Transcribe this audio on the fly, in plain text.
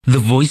The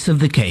Voice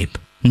of the Cape,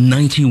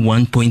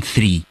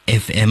 91.3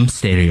 FM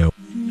stereo.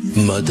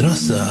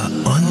 Madrasa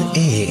on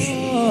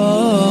air.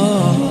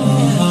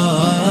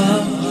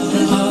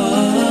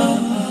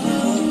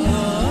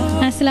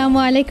 Assalamu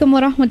alaikum wa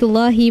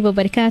rahmatullahi wa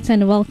barakatuh,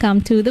 and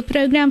welcome to the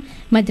program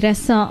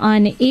Madrasa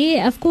on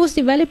Air. Of course,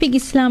 developing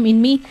Islam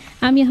in me.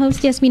 I'm your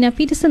host Yasmina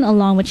Peterson,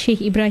 along with Sheikh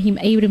Ebrahim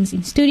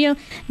in studio.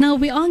 Now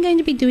we are going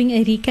to be doing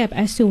a recap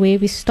as to where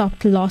we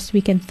stopped last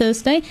week and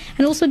Thursday,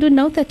 and also do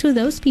note that to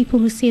those people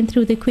who sent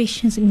through the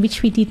questions in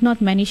which we did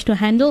not manage to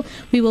handle,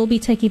 we will be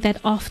taking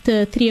that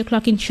after 3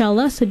 o'clock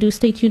inshallah, so do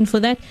stay tuned for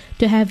that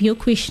to have your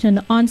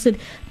question answered.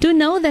 Do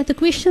know that the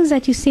questions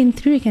that you send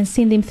through, you can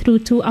send them through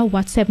to our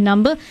WhatsApp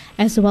number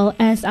as well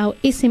as our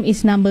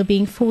SMS number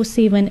being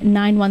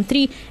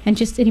 47913. And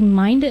just a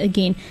reminder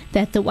again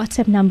that the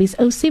WhatsApp number is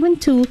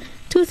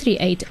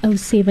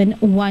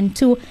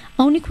 072-238-0712.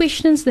 Only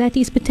questions that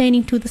is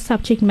pertaining to the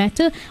subject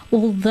matter,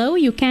 although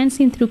you can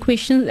send through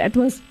questions that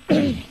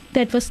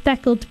was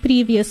tackled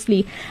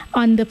previously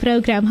on the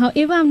program.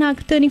 However, I'm now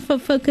turning for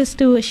focus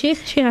to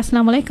Sheikh. Sheikh,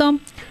 assalamu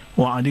alaikum.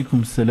 Wa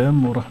alaikum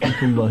salam wa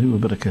rahmatullahi wa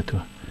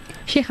barakatuh.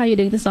 Sheikh, how are you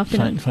doing this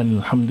afternoon? Fine,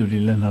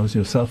 alhamdulillah. How's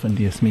yourself and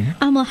Yasmina?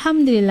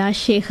 Alhamdulillah,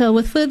 Sheikh.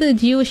 With further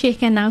ado, Sheikh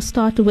can now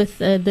start with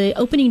the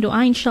opening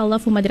dua, inshallah,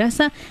 for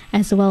madrasa,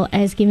 as well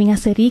as giving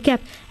us a recap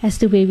as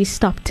to where we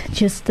stopped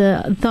just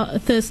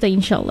Thursday,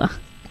 inshallah.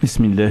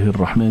 Bismillahir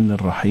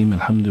Rahmanir Rahim.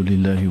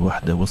 Alhamdulillahi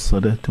wahda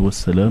wassalatu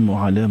wassalamu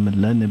ala man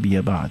la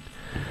nabiyya ba'd.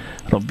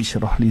 Rabbi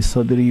shrah li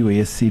sadri wa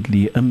yassir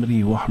li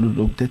amri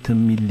wahlul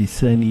 'uqdatan min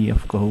lisani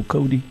yafqahu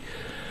qawli.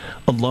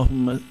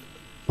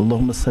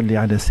 اللهم صل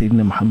على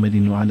سيدنا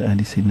محمد وعلى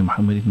آل سيدنا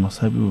محمد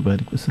وصحبه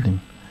وبارك وسلم.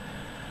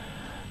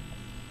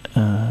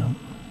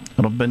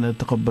 ربنا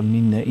تقبل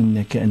منا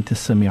إنك أنت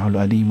السميع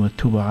العليم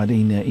وتب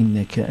علينا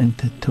إنك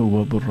أنت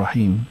التواب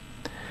الرحيم.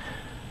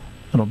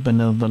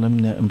 ربنا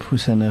ظلمنا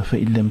أنفسنا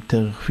فإن لم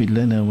تغفر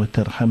لنا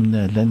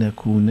وترحمنا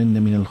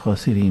لنكونن من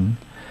الخاسرين.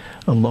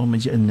 اللهم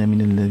اجعلنا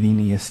من الذين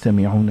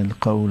يستمعون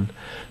القول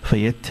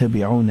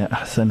فيتبعون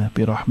أحسنه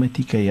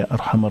برحمتك يا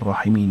أرحم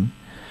الراحمين.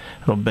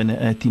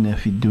 ربنا آتنا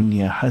في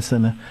الدنيا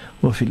حسنة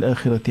وفي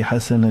الآخرة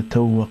حسنة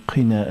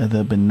وقنا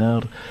عذاب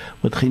النار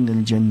وادخلنا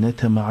الجنة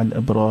مع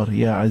الأبرار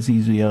يا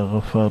عزيز يا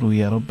غفار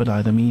يا رب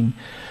العالمين.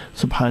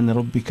 سبحان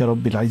ربك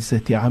رب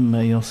العزة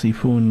عما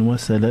يصفون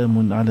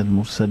وسلام على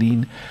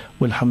المرسلين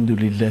والحمد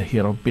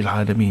لله رب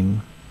العالمين.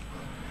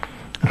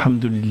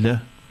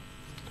 Alhamdulillah.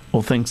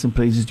 All thanks and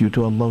praises due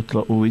to Allah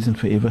always and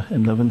forever,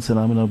 and love and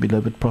salam on our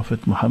beloved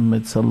Prophet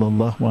Muhammad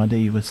sallallahu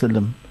alayhi wa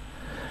sallam.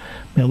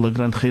 May Allah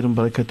grant khair and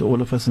barakah to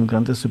all of us and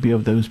grant us to be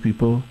of those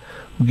people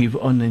who give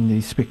honor and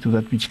respect to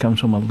that which comes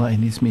from Allah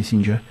and His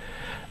Messenger,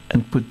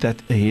 and put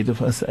that ahead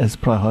of us as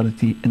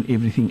priority and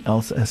everything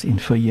else as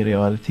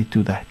inferiority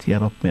to that. Ya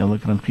Rabb, may Allah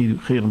grant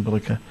khair and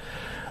barakah.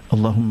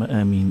 Allahumma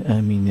ameen,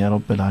 ameen, Ya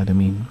Rabb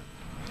al-Alameen.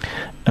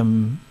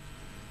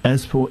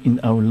 As for in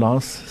our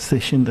last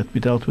session that we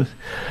dealt with,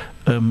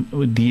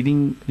 we're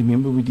dealing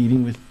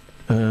with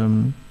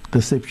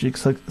the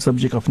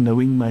subject of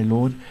knowing my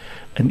Lord.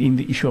 And in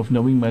the issue of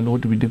knowing my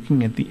Lord, we're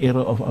looking at the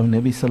era of our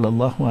Nabi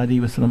sallallahu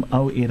alayhi wasallam,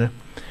 our era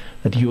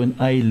that you and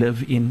I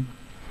live in,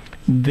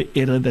 the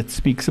era that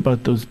speaks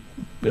about those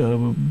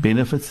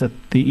benefits that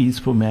there is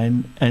for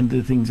man, and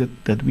the things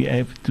that we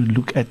have to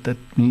look at that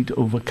we need to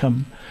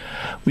overcome.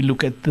 We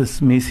look at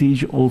this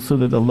message also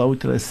that Allah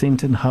has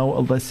sent and how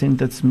Allah sent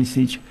that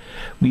message.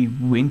 We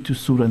went to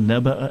Surah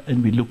Naba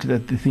and we looked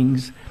at the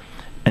things.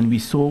 And we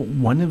saw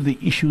one of the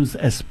issues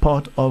as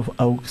part of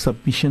our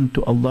submission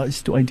to Allah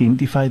is to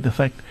identify the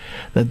fact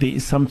that there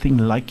is something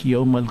like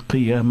Yawm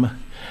al-Qiyamah.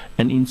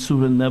 And in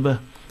Surah Naba,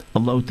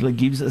 Allah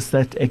gives us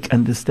that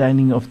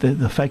understanding of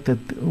the fact that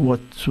what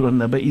Surah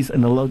Naba is,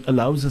 and Allah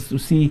allows us to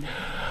see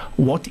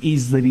what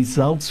is the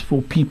results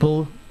for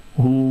people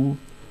who,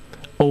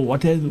 or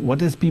what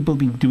has people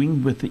been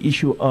doing with the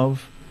issue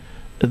of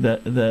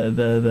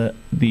the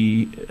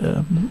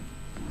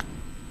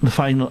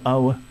final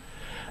hour,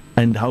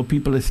 and how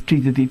people has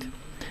treated it,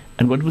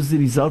 and what was the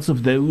results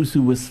of those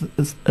who was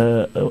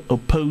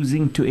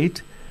opposing to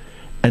it,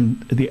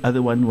 and the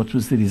other one, what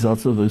was the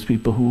results of those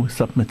people who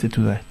submitted to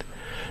that.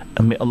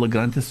 And may Allah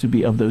grant us to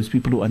be of those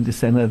people who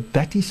understand that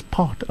that is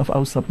part of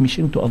our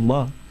submission to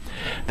Allah,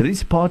 that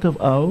is part of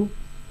our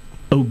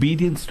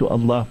obedience to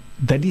Allah,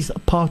 that is a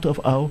part of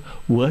our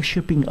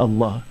worshipping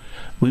Allah.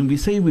 When we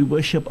say we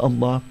worship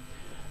Allah,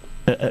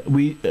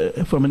 we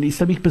from an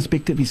Islamic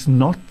perspective, is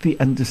not the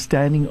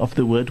understanding of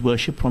the word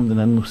worship from the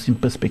non-Muslim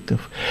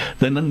perspective.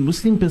 The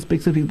non-Muslim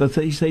perspective is that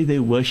they say they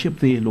worship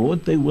their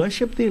Lord,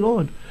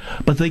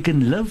 but they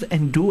can live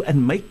and do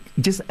and make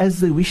just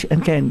as they wish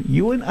and can.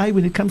 You and I,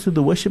 when it comes to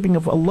the worshipping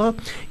of Allah,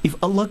 if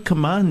Allah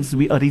commands,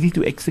 we are ready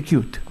to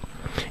execute.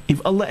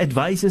 If Allah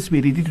advises,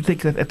 we're ready to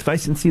take that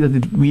advice and see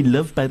that we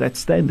live by that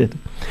standard.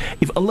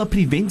 If Allah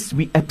prevents,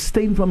 we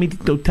abstain from it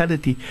in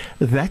totality.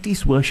 That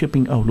is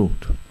worshipping our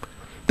Lord.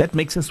 That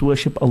makes us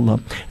worship Allah.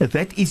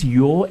 That is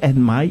your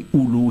and my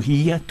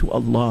uluhiyya to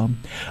Allah.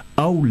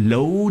 Our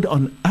load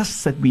on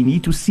us that we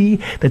need to see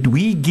that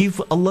we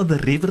give Allah the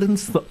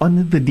reverence, the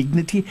honor, the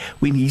dignity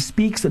when He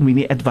speaks and when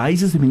He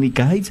advises and when He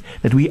guides,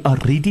 that we are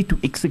ready to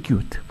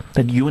execute.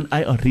 That you and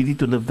I are ready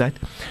to live that.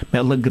 May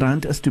Allah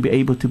grant us to be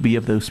able to be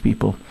of those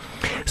people.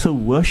 So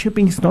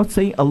worshipping is not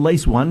saying Allah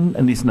is one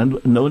and there's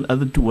no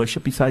other to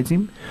worship besides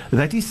Him.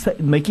 That is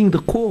making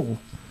the call.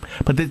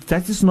 But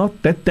that is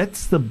not,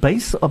 that's the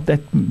base of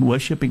that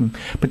worshipping.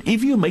 But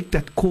if you make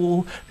that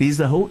call, there's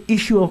a whole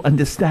issue of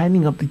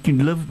understanding of that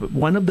you live.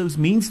 One of those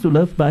means to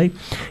live by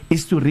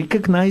is to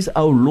recognize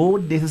our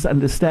Lord. Let us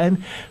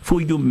understand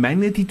for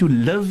humanity to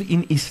live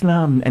in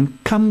Islam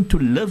and come to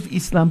live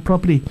Islam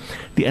properly.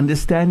 The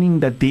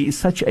understanding that there is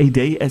such a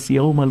day as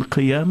Yawm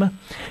al-Qiyamah.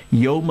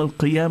 Yawm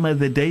al-Qiyamah,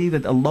 the day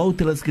that Allah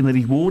is going to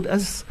reward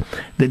us.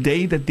 The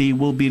day that there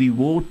will be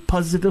reward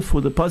positive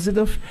for the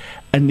positive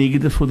and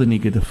negative for the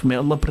negative. May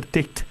Allah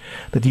protect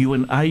that you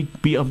and I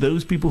be of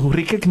those people who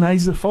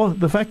recognize the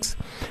facts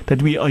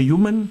that we are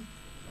human.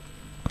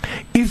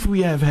 If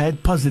we have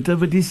had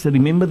positivities,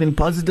 remember, then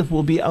positive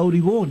will be our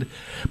reward.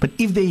 But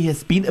if there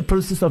has been a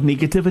process of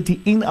negativity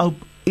in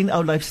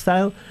our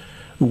lifestyle,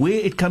 where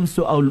it comes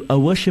to our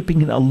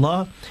worshipping in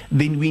Allah,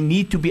 then we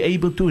need to be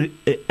able to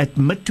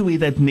admit to where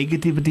that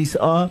negativities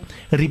are,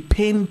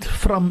 repent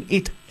from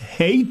it,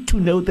 hate to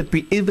know that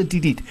we ever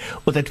did it,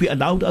 or that we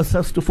allowed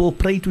ourselves to fall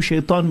prey to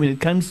shaitan when it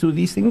comes to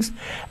these things,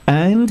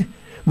 and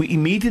we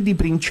immediately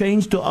bring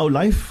change to our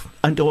life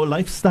and to our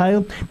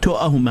lifestyle, to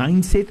our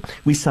mindset.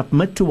 We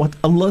submit to what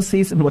Allah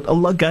says and what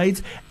Allah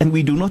guides, and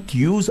we do not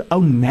use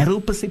our narrow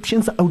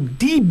perceptions, our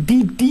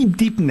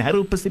deep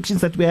narrow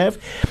perceptions that we have,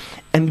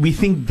 and we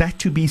think that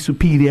to be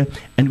superior,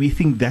 and we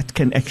think that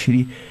can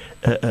actually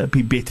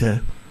be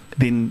better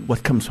than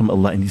what comes from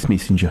Allah and His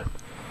Messenger.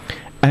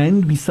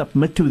 And we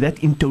submit to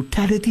that in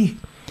totality,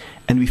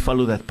 and we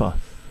follow that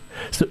path.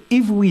 So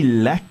if we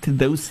lacked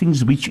those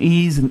things, which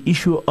is an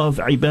issue of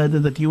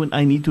ibadah that you and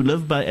I need to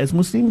live by as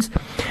Muslims,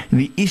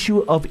 the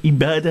issue of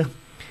ibadah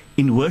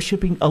in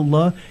worshipping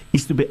Allah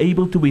is to be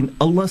able to, when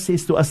Allah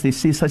says to us, they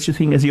say such a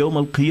thing as Yawm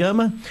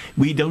al-Qiyamah,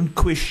 we don't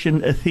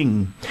question a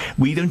thing.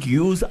 We don't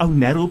use our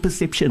narrow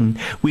perception.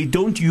 We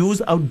don't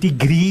use our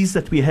degrees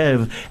that we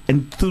have.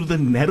 And through the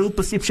narrow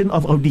perception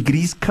of our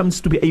degrees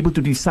comes to be able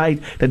to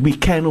decide that we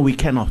can or we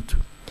cannot.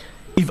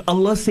 If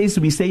Allah says,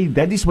 we say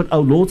that is what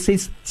our Lord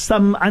says,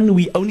 sam'an,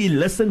 we only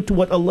listen to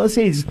what Allah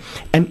says,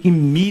 and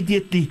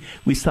immediately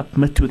we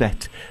submit to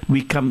that.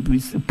 We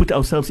put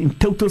ourselves in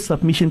total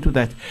submission to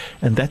that,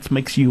 and that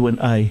makes you and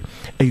I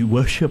a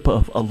worshipper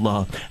of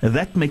Allah.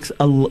 That makes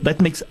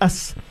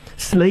us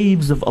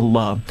slaves of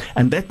Allah,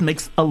 and that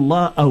makes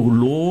Allah our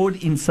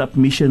Lord in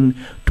submission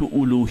to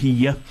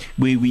uluhiyyah,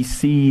 where we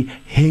see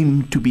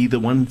Him to be the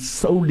one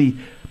solely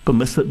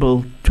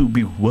permissible to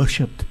be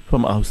worshipped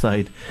from our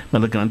side. May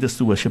Allah grant us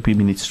to worship Him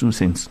in its true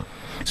sense.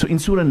 So in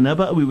Surah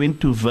Naba, we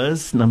went to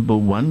verse number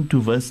 1 to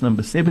verse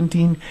number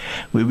 17,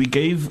 where we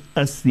gave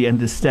us the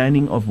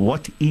understanding of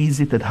what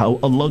is it that how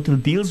Allah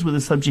deals with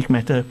the subject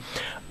matter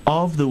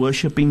of the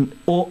worshipping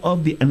or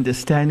of the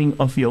understanding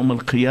of Yawm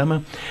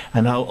al-Qiyamah,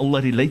 and how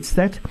Allah relates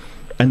that.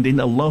 And then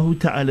Allah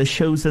Ta'ala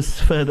shows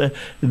us further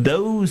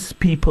those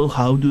people,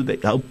 how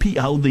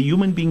the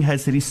human being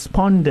has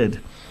responded,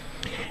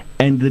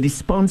 and the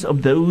response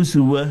of those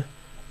who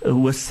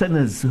were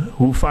sinners,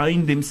 who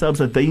find themselves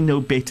that they know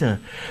better,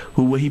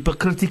 who were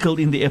hypocritical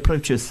in their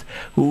approaches,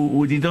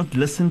 who did not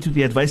listen to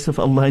the advice of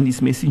Allah and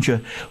His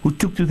Messenger, who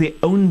took to their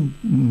own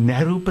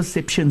narrow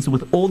perceptions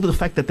with all the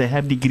fact that they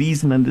have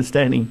degrees in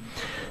understanding.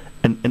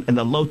 And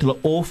Allah Ta'ala,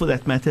 all for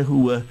that matter,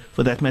 who were,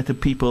 for that matter,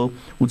 people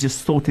who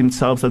just thought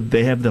themselves that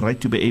they have the right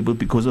to be able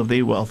because of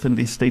their wealth and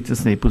their status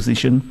and their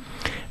position.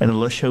 And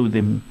Allah showed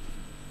them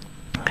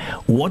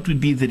what would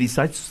be the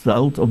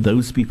result of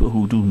those people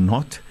who do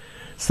not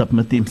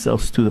submit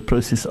themselves to the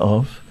process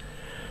of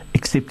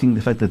accepting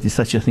the fact that there's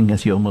such a thing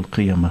as Yawm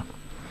al-Qiyamah.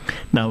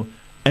 Now,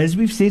 as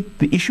we've said,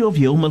 the issue of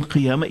Yawm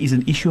al-Qiyamah is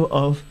an issue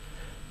of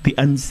the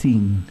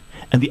unseen.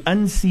 And the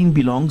unseen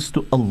belongs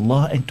to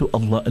Allah and to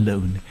Allah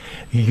alone.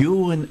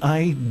 You and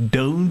I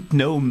don't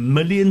know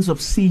millions of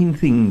seen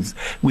things.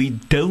 We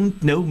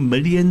don't know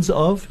millions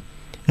of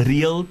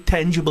real,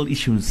 tangible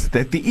issues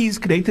that there is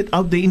created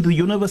out there in the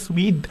universe.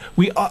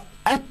 We are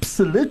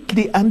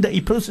absolutely under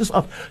a process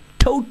of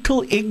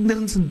total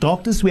ignorance and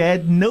darkness. We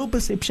had no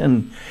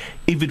perception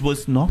if it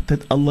was not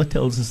that Allah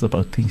tells us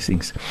about these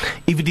things.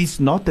 If it is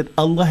not that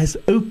Allah has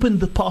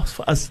opened the path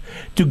for us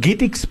to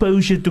get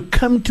exposure, to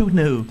come to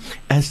know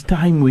as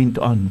time went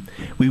on,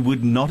 we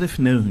would not have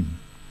known.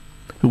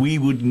 We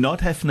would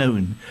not have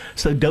known.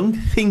 So don't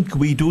think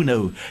we do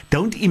know.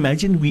 Don't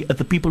imagine we are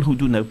the people who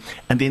do know.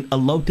 And then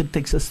Allah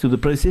takes us to the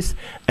process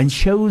and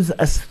shows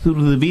us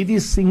through the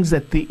various things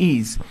that there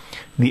is.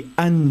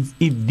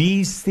 If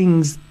these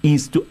things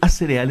is to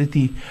us a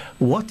reality,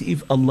 what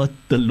if Allah,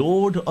 the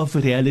Lord of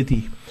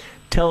reality,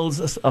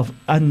 tells us of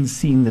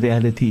unseen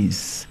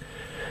realities?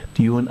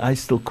 Do you and I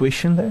still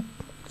question that?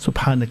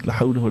 Subhanak la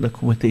hawla wa la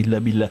quwwata illa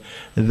billah.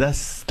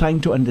 Thus,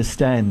 trying to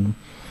understand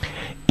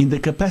in the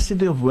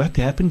capacity of what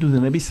happened to the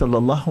Nabi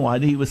sallallahu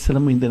alayhi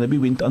wasallam when the Nabi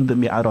went on the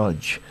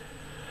Mi'raj.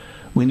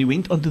 When he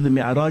went onto the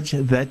Mi'raj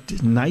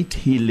that night,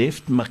 he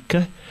left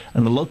Makkah,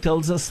 and Allah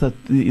tells us that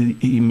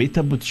he met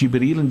up with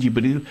Jibreel, and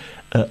Jibreel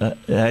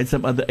had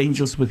some other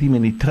angels with him,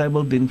 and he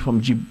traveled then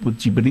with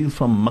Jibreel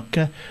from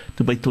Makkah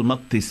to Baytul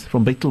Maqdis.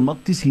 From Baytul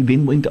Maqdis, he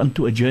then went on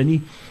to a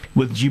journey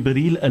with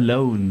Jibreel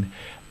alone,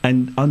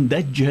 and on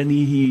that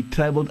journey, he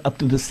traveled up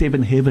to the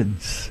 7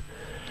 heavens.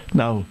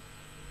 Now,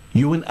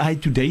 you and I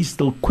today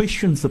still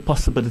questions the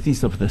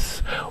possibilities of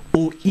this.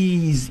 Or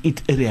is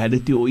it a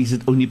reality, or is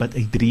it only but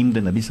a dream the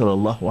Nabi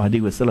sallallahu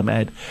alayhi wasallam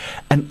had?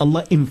 And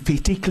Allah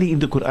emphatically in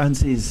the Quran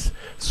says,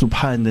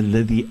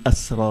 Subhanalladhi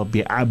asra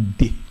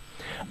bi'abdi.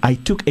 I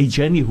took a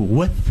journey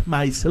with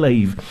my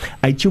slave.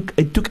 I took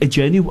a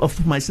journey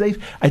of my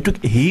slave. I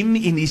took him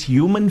in his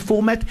human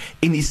format,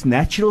 in his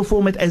natural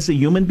format as a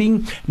human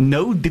being.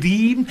 No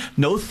dream,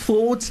 no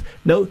thoughts,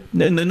 no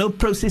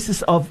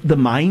processes of the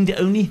mind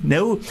only.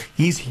 No,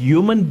 his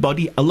human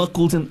body. Allah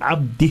calls him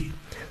Abdi.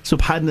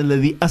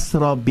 Subhanalladhi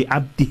asra bi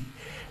Abdi.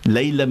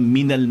 Layla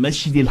min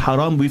al-Masjid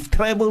al-Haram. We've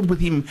traveled with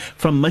him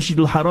from Masjid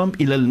al-Haram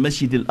ila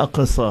al-Masjid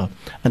al-Aqsa,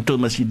 until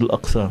Masjid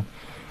al-Aqsa.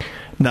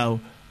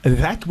 Now,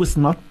 that was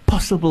not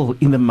possible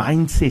in the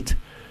mindset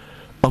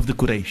of the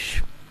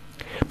Quraysh.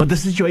 But the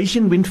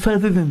situation went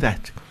further than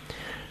that.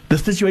 The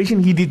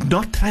situation, he did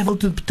not travel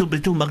to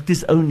Baitul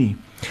Maqdis only.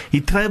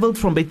 He traveled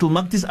from Baitul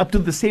Maqdis up to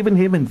the 7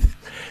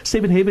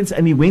 heavens,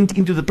 and he went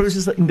into the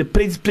process in the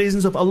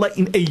presence of Allah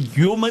in a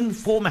human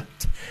format.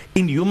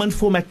 In human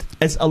format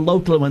as Allah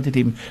wanted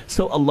him.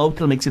 So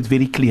Allah makes it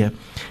very clear.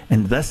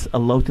 And thus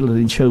Allah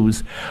then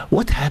shows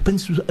what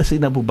happens to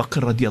Sayyidina Abu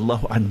Bakr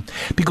radiallahu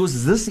anhu.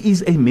 Because this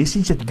is a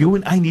message that you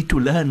and I need to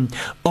learn.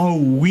 Are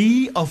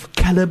we of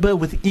caliber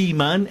with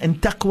Iman and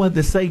Taqwa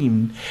the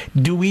same?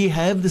 Do we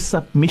have the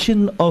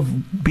submission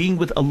of being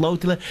with Allah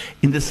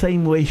in the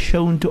same way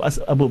shown to us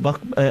Abu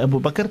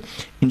Bakr?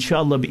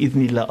 Inshallah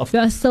bi'idhnillah. We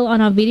are still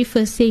on our very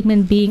first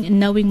segment, being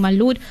Knowing My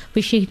Lord,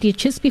 where Sheikh did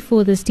just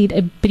before this did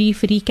a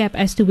brief recap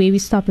as to where we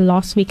stopped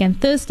last week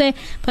and Thursday.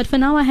 But for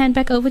now, I hand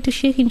back over to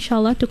Sheikh,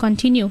 inshallah, to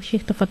continue.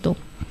 Sheikh Tafaddal.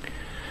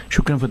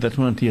 Shukran for that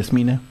one,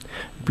 Yasmina.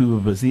 We were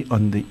busy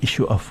on the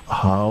issue of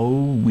how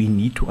we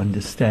need to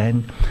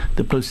understand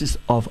the process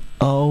of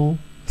our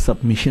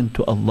submission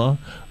to Allah,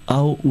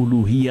 our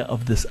uluhiyya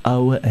of this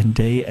hour and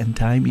day and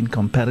time in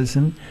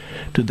comparison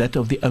to that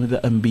of the other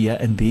Anbiya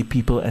and their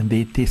people and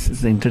their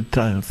tests and their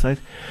trials, right?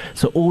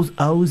 So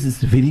ours is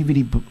very,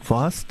 very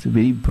vast,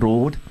 very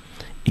broad,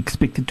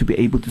 expected to be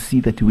able to see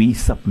that we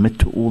submit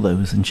to all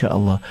those,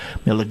 inshallah.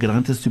 May Allah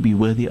grant us to be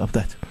worthy of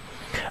that.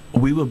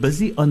 We were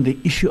busy on the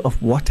issue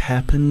of what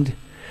happened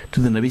to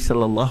the Nabi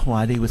sallallahu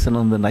alayhi wa sallam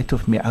on the night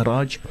of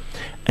Mi'raj,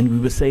 and we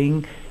were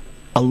saying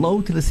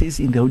Allah says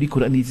in the Holy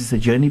Quran it is a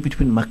journey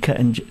between Makkah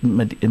and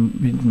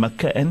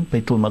Baitul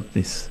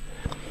Maqdis,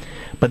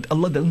 but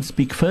Allah don't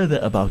speak further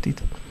about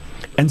it.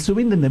 And so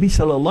when the Nabi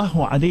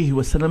sallallahu alayhi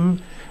wa sallam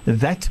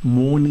that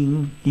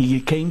morning he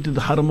came to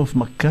the Haram of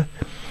Makkah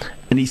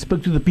and he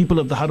spoke to the people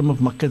of the Haram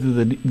of Makkah,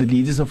 to the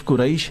leaders of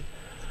Quraysh.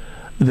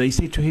 They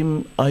said to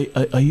him,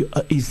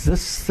 is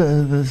this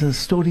the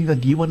story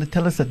that you want to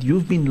tell us, that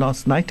you've been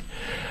last night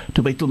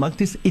to Baitul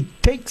Maqdis? It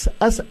takes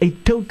us a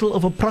total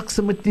of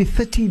approximately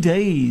 30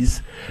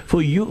 days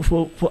for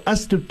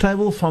us to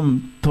travel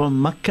from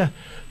Makkah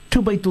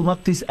to Baitul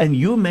Maqdis, and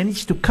you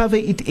managed to cover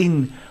it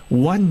in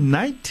one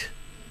night?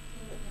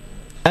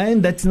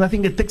 And that's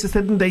nothing. It takes us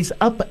 7 days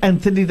up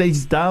and 30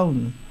 days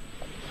down.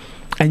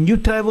 And you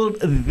traveled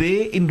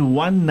there in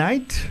one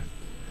night?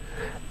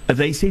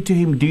 They say to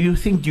him, do you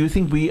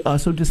think we are,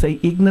 so to say,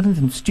 ignorant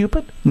and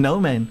stupid? No,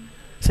 man.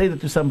 Say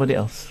that to somebody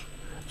else.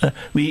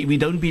 We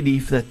don't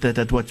believe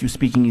that what you're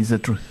speaking is the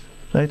truth.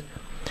 Right?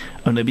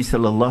 And Nabi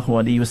sallallahu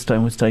alayhi wa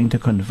sallam was trying to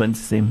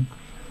convince them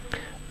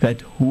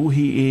that who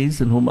he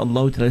is and whom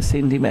Allah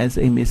sent him as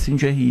a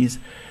messenger, he's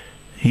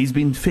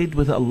been fed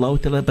with Allah,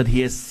 but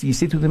he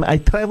said to them, I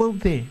traveled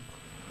there.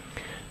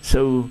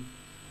 So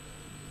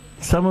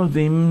some of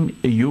them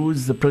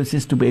use the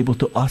process to be able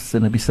to ask the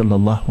Nabi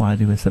sallallahu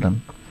alayhi wa sallam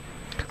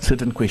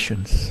certain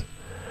questions,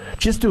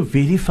 just to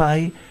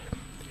verify,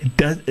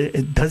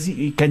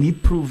 can he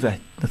prove that?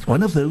 That's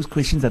one of those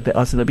questions that they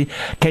asked the Nabi.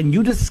 Can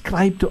you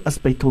describe to us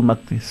Baitul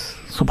Maqdis?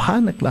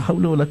 Subhanak, la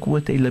hawla wa la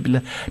quwwata illa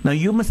billah. Now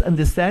you must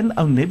understand,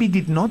 our Nabi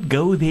did not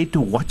go there to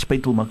watch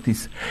Baitul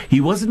Maqdis.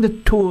 He wasn't a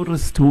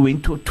tourist who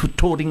went to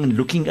touring and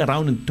looking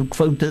around and took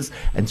photos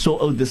and saw,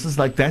 oh, this is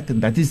like that,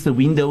 and that is the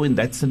window, and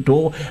that's the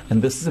door,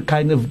 and this is the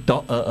kind of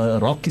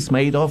rock is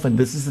made of, and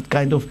this is the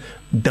kind of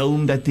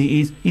dome that there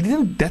is. He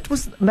didn't. That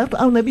was not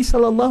our Nabi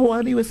sallallahu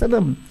alaihi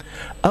wasallam.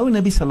 Our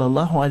Nabi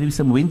sallallahu alaihi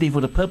wasallam went there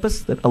for the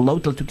purpose that Allah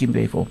took him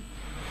there for.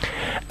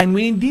 And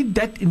when he did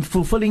that, in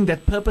fulfilling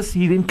that purpose,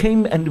 he then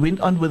came and went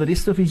on with the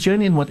rest of his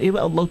journey, and whatever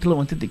Allah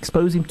wanted to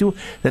expose him to,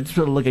 that's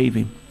what Allah gave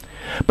him.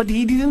 But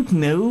he didn't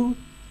know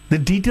the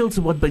details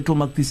of what Baitul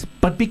Maqdis.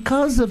 But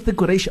because of the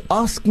Quraysh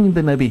asking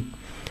the Nabi,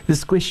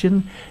 this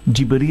question,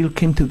 Jibreel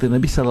came to the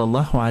Nabi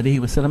sallallahu alayhi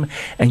wasallam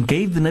and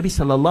gave the Nabi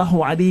sallallahu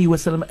alayhi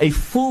wasallam a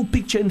full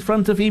picture in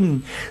front of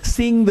him,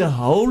 seeing the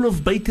whole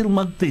of Bayt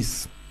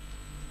al-Maqdis.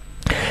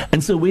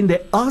 And so when they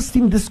asked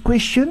him this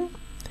question,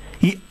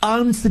 he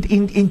answered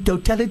in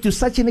totality to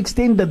such an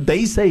extent that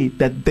they say,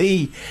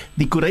 the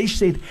Quraysh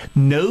said,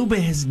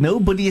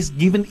 nobody has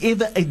given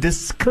ever a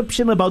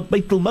description about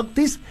Bayt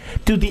al-Maqdis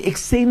to the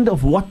extent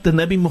of what the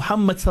Nabi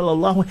Muhammad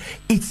sallallahu,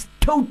 it's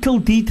total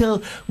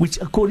detail, which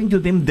according to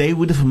them they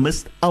would have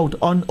missed out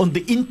on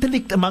the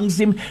intellect amongst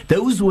them.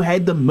 Those who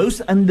had the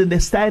most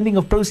understanding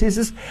of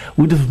processes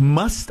would have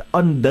missed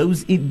on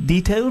those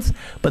details,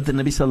 but the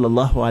Nabi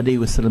sallallahu alaihi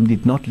wasallam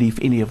did not leave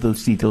any of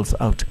those details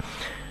out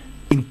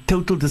in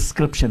total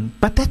description.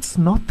 But that's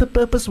not the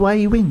purpose why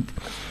he went.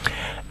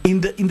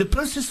 In the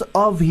process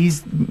of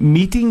his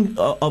meeting,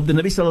 of the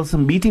Nabi Sallallahu Alaihi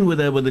Wasallam meeting with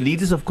the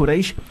leaders of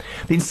Quraysh,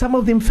 then some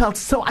of them felt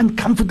so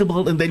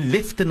uncomfortable and they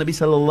left the Nabi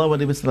Sallallahu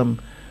Alaihi Wasallam.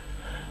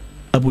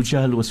 Abu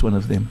Jahl was one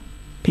of them.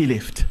 He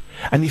left.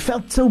 And he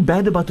felt so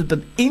bad about it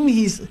that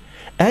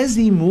as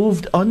he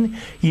moved on,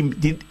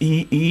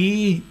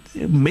 he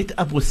met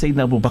up with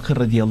Sayyidina Abu Bakr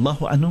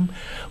radiallahu anhum,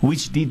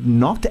 which did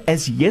not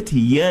as yet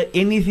hear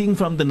anything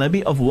from the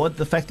Nabi of what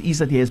the fact is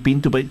that he has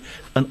been to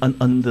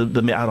on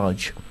the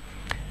Mi'raj.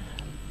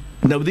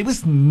 Now there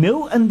was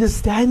no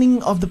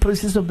understanding of the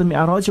process of the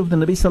Mi'raj of the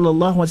Nabi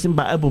sallallahu alaihi wasallam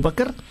by Abu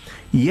Bakr,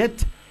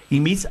 yet he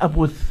meets up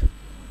with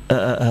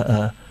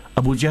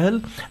Abu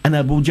Jahl, and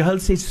Abu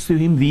Jahl says to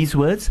him these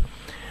words,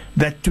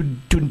 that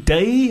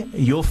today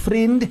your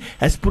friend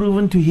has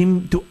proven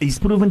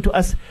to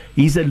us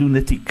he's a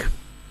lunatic.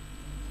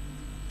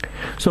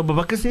 So Abu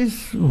Bakr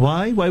says,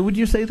 why would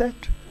you say that?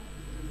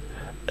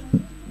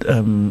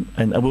 And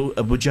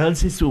Abu Jahl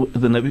says to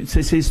the Nabi,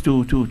 says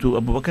to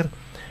Abu Bakr,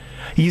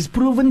 he's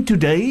proven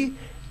today,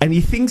 and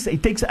he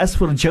takes us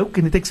for a joke,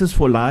 and he takes us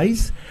for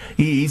lies.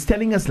 He's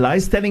telling us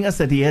lies, telling us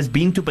that he has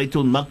been to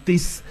Baytul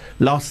Maqdis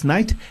last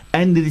night,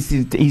 and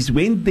he's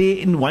went there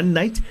in one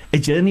night, a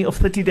journey of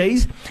 30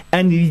 days,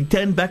 and he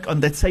turned back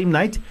on that same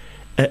night,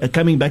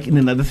 coming back in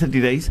another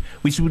 30 days,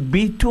 which would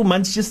be 2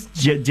 months just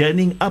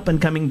journeying up and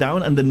coming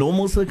down under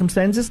normal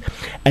circumstances.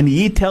 And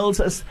he tells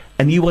us,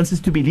 and he wants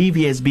us to believe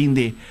he has been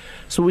there.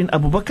 So when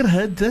Abu Bakr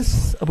heard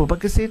this, Abu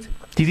Bakr said,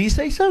 did he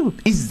say so?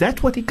 Is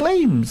that what he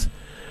claims?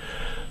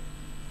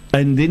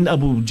 And then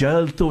Abu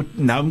Jahl thought,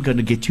 now I'm going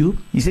to get you.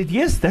 He said,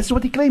 yes, that's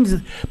what he claims.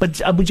 But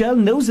Abu Jahl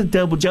knows that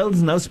Abu Jahl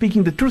is now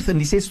speaking the truth. And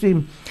he says to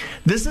him,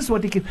 this is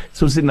what he claims.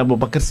 So then Abu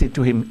Bakr said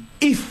to him,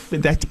 if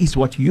that is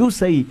what you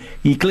say,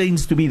 he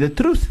claims to be the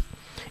truth.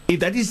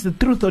 If that is the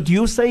truth what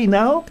you say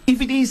now,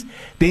 if it is,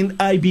 then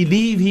I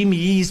believe him,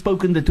 he has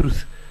spoken the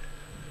truth.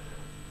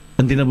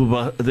 And then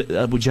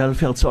Abu Jahl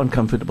felt so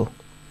uncomfortable.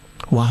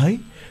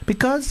 Why?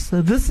 Because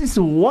this is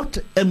what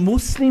a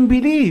Muslim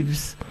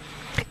believes.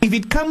 If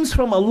it comes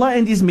from Allah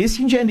and His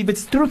Messenger, and if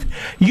it's truth,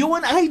 you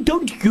and I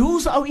don't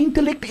use our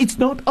intellect. It's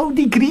not our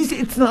degrees.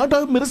 It's not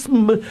our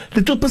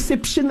little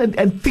perception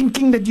and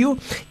thinking that you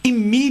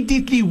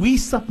immediately we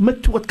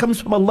submit to what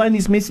comes from Allah and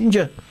His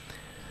Messenger.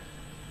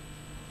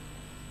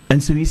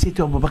 And so he said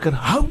to Abu Bakr,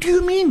 how do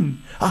you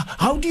mean?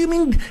 How do you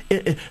mean?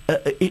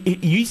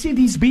 You said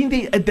he's been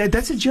there.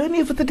 That's a journey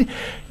of 30.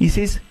 He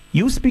says,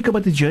 you speak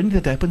about the journey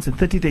that happens in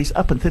 30 days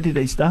up and 30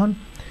 days down.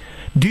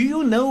 Do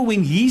you know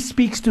when he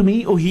speaks to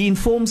me or he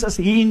informs us,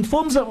 he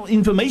informs of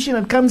information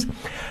that comes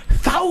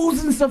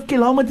thousands of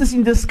kilometers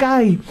in the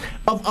sky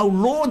of our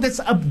Lord that's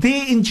up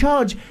there in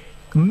charge,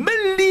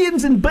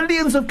 millions and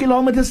billions of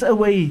kilometers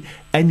away,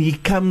 and he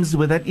comes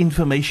with that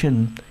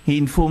information. He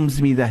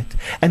informs me that.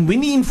 And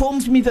when he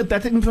informs me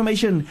that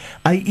information,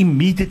 I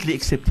immediately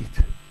accept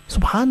it.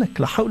 Subhanak,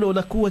 la hawla wa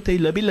la quwwata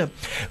illa billah.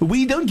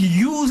 We don't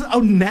use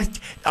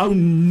our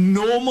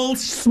normal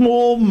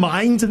small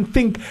minds and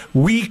think.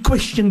 We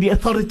question the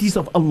authorities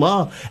of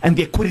Allah and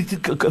the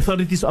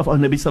authorities of our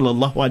Nabi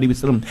sallallahu alaihi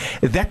wasallam.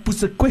 That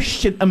puts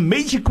a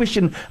major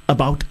question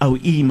about our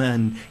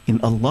iman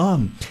in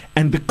Allah,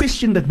 and the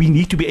question that we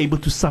need to be able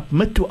to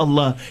submit to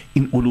Allah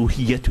in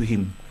uluhiyyah to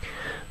Him.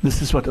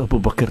 This is what Abu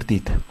Bakr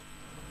did.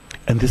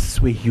 And this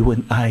is where you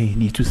and I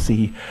need to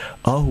see,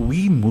 are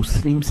we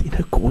Muslims in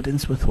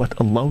accordance with what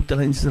Allah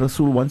and His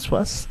Rasul wants for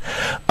us?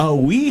 Are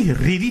we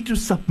ready to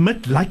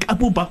submit like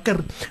Abu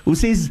Bakr, who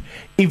says,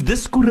 if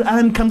this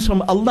Quran comes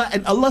from Allah,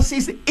 and Allah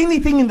says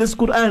anything in this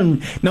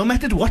Quran, no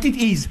matter what it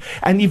is,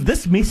 and if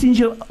this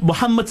messenger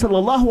Muhammad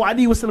sallallahu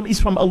alaihi wasallam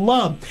is from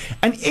Allah,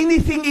 and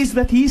anything is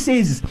that he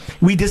says,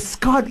 we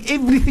discard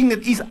everything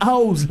that is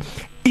ours.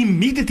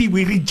 Immediately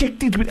we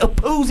reject it, we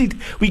oppose it,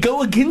 we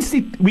go against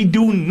it, we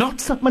do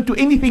not submit to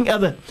anything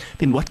other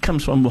than what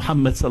comes from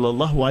Muhammad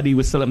sallallahu alaihi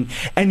wasallam.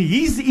 And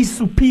his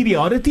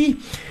superiority,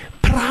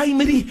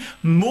 primary,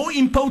 more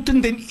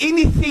important than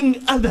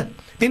anything other,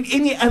 than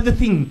any other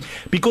thing.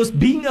 Because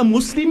being a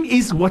Muslim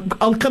is what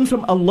all comes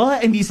from Allah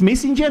and His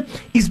Messenger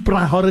is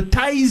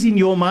prioritized in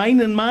your mind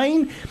and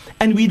mine.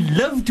 and we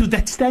live to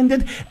that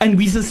standard, and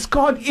we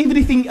discard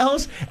everything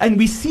else, and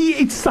we see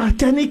it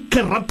satanic,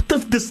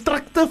 corruptive,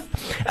 destructive,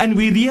 and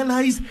we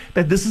realize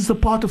that this is a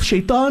part of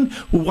shaitan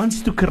who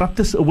wants to corrupt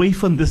us away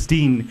from this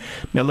deen.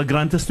 May Allah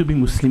grant us to be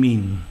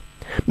Muslimin.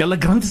 May Allah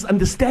grant us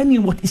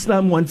understanding what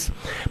Islam wants.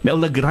 May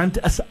Allah grant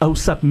us our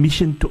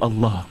submission to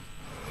Allah.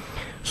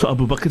 So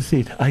Abu Bakr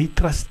said, I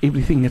trust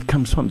everything that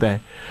comes from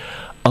there.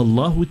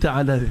 Allah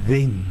Ta'ala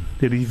then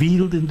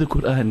revealed in the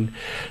Quran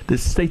the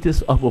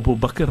status of Abu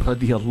Bakr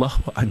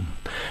radiallahu anhu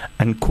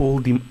and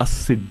called him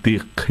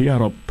As-Siddiq, Ya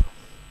Rabb.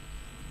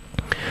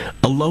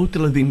 Allah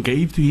Ta'ala then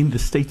gave to him the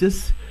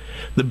status,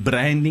 the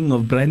branding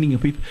of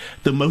people,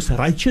 the most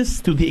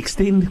righteous, to the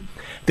extent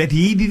that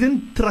he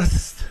didn't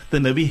trust the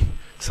Nabi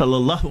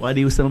sallallahu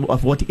alayhi wasallam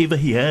of whatever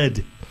he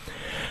heard.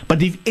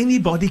 But if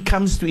anybody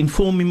comes to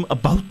inform him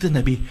about the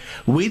Nabi,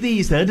 whether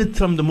he's heard it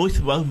from the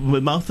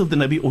mouth of the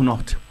Nabi or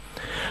not,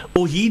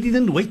 or he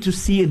didn't wait to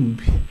see it,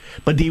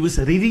 but he was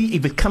ready,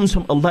 if it comes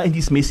from Allah and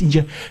His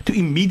Messenger, to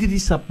immediately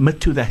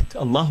submit to that.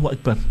 Allahu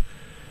Akbar.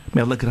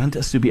 May Allah grant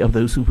us to be of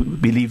those who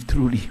believe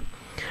truly,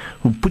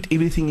 who put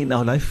everything in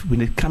our life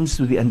when it comes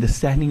to the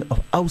understanding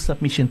of our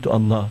submission to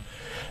Allah.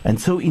 And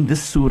so in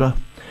this surah,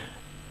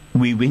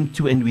 we went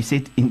to and we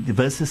said in the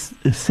verses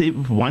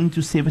 1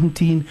 to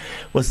 17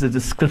 was the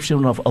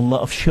description of Allah,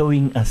 of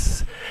showing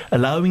us,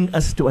 allowing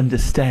us to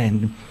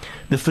understand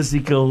the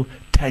physical,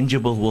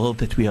 tangible world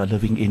that we are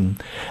living in,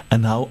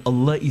 and how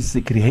Allah is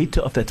the creator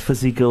of that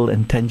physical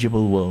and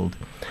tangible world.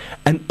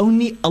 And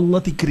only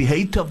Allah, the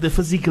creator of the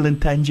physical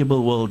and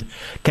tangible world,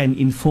 can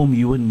inform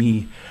you and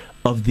me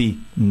of the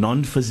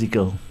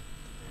non-physical,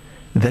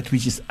 that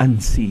which is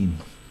unseen,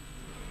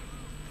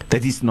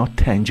 that is not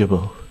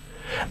tangible.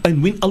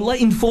 And when Allah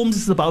informs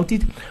us about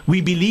it,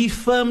 we believe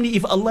firmly.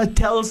 If Allah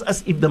tells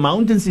us if the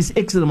mountains is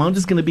X, the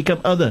mountains going to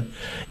become other.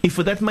 If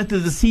for that matter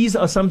the seas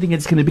are something,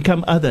 it's going to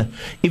become other.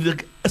 If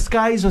the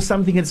skies are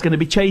something, it's going to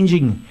be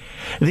changing.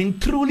 Then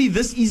truly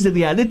this is the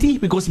reality,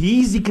 because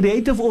He is the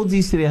creator of all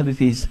these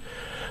realities.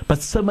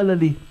 But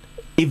similarly,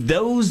 if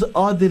those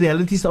are the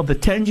realities of the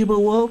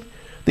tangible world,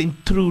 then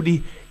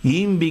truly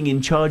Him being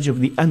in charge of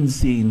the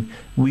unseen,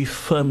 we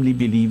firmly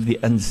believe the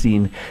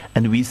unseen,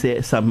 and we say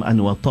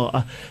sam'an wa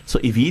ta'a. So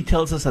if He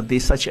tells us that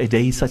there's such a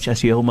day such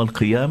as Yawm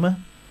al-Qiyamah,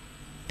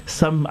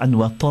 sam'an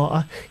wa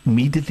ta'a,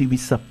 immediately we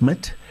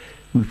submit,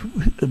 we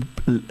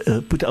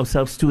put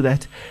ourselves to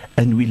that,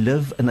 and we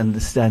live and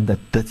understand that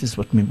that is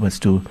what we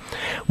must do.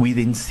 We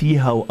then see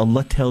how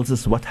Allah tells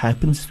us what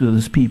happens to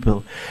those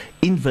people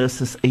in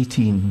verses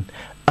 18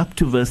 up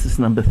to verses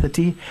number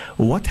 30.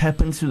 What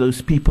happens to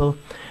those people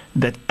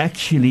that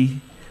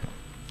actually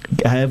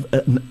have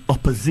an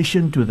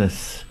opposition to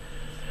this?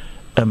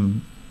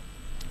 In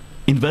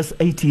verse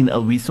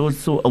 18, we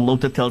saw Allah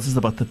tells us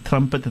about the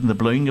trumpet and the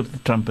blowing of the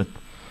trumpet,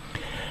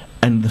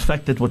 and the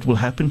fact that what will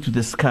happen to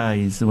the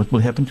skies, what will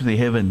happen to the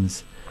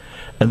heavens.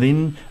 And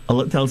then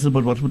Allah tells us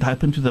about what would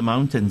happen to the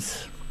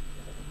mountains,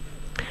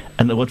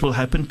 and what will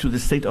happen to the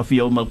state of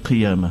Yawm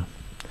al-Qiyamah.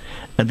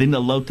 And then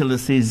Allah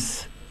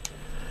says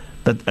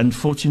that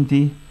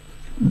unfortunately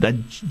that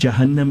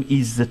Jahannam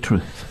is the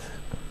truth.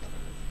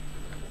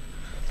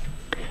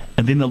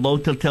 And then Allah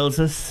tells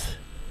us,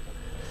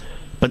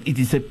 but it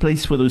is a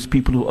place for those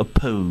people who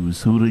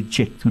oppose, who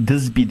reject, who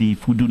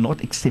disbelieve, who do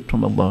not accept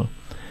from Allah.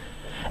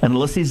 And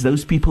Allah says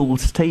those people will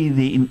stay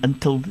there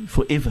until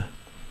forever.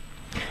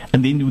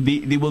 And then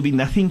there will be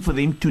nothing for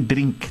them to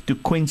drink to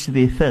quench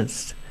their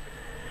thirst,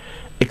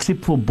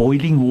 except for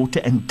boiling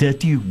water and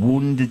dirty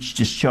wounded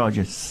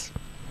discharges.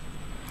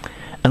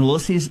 And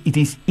Allah says it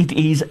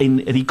is a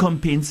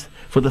recompense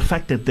for the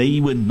fact that they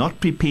were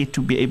not prepared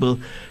to be able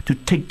to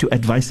take to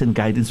advice and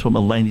guidance from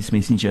Allah and His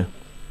Messenger.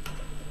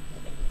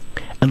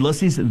 And Allah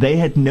says they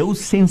had no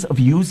sense of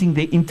using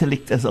their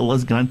intellect as Allah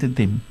has granted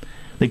them.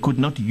 They could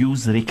not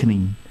use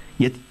reckoning,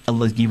 yet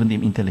Allah has given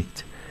them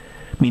intellect.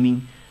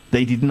 Meaning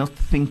they did not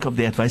think of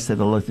the advice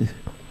that Allah did.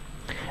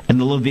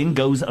 And Allah then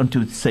goes on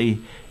to say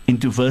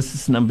into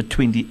verses number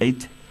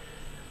 28,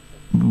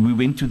 we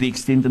went to the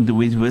extent and the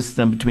verse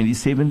number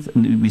 27,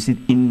 and we said,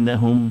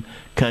 إِنَّهُمْ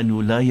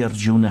كَانُوا لَا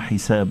يَرْجُونَ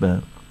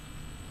حِسَابًا.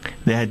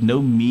 They had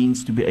no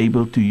means to be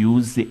able to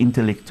use the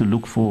intellect to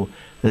look for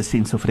the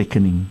sense of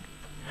reckoning.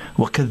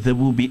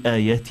 وَكَذَّبُوا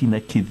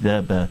بِآيَاتِنَا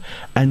كِذَّابًا.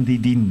 And they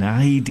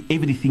denied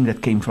everything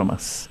that came from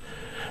us.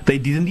 They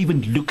didn't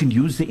even look and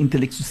use the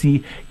intellect to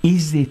see,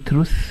 is there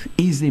truth?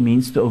 Is there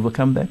means to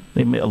overcome that?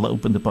 May Allah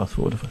open the path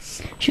forward of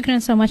us.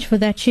 Shukran so much for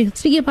that, Sheikh.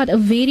 Speaking about a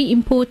very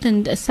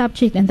important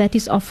subject, and that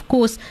is, of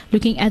course,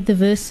 looking at the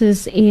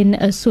verses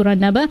in Surah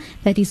Naba,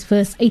 that is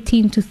verse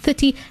 18 to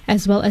 30,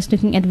 as well as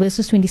looking at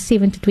verses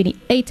 27 to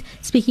 28,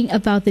 speaking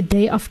about the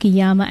day of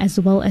Qiyamah as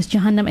well as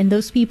Jahannam and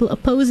those people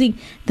opposing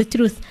the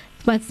truth.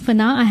 But for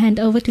now, I hand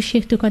over to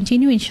Sheikh to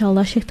continue,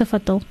 inshallah. Sheikh,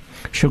 tafaddal.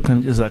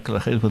 Shukran,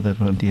 jazakallah khair for that,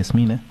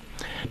 Yasmina.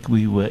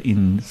 We were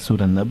in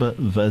Surah Naba,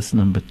 verse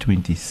number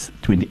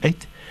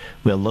 28,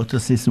 where Allah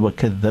says,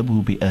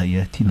 وَكَذَّبُوا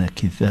بِآيَاتِنَا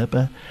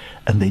كِذَّابًا.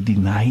 And they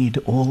denied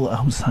all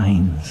our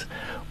signs,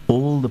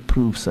 all the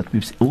proofs that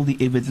all the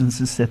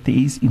evidences that there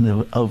is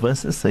in our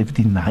verses, they've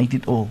denied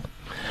it all.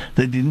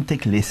 They didn't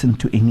take lesson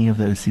to any of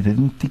those. They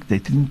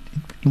didn't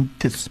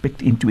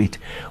introspect into it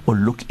or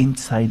look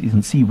inside it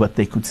and see what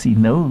they could see.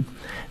 No,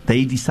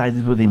 they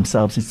decided for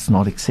themselves it's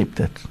not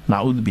accepted.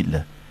 Na'udhu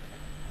billah.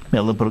 May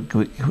Allah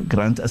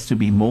grant us to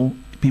be more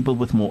people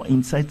with more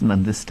insight and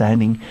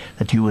understanding,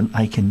 that you and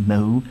I can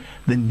know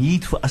the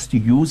need for us to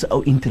use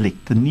our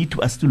intellect, the need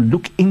for us to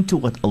look into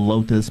what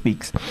Allah Ta'ala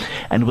speaks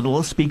and what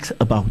Allah speaks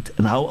about,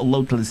 and how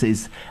Allah Ta'ala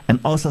says, and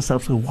ask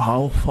ourselves,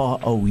 how far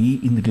are we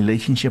in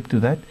relationship to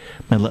that?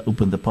 May Allah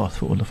open the path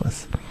for all of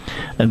us.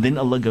 And then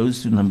Allah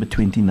goes to number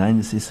 29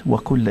 and says,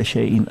 وَكُلَّ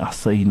شَيْءٍ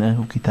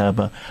أَحْصَيْنَاهُ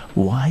كِتَابًا,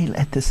 while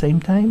at the same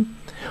time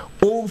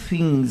all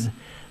things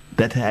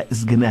that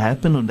is going to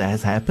happen or that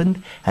has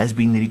happened has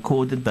been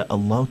recorded by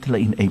Allah Ta'ala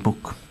in a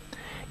book,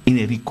 in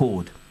a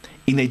record,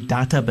 in a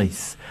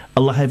database.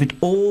 Allah have it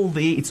all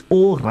there. It's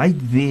all right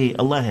there.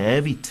 Allah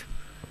have it.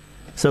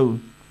 So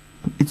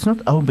it's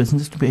not our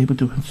business to be able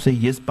to say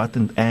yes, but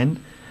and.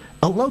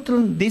 Allah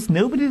Ta'ala, there's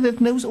nobody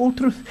that knows all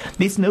truth.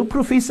 There's no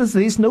professors,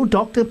 there's no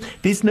doctor,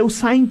 there's no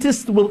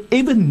scientist will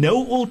ever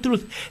know all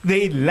truth.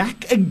 They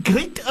lack a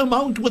great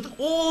amount with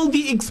all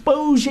the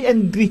exposure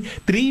and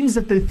dreams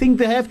that they think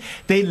they have.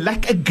 They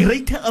lack a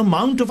greater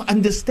amount of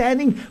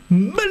understanding,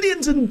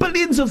 millions and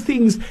billions of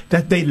things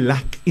that they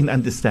lack in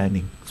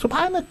understanding.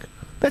 Subhanak,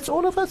 that's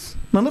all of us.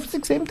 None of us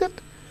exempted.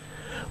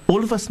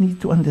 All of us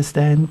need to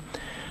understand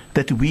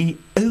that we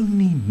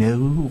only know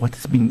what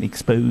has been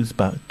exposed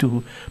by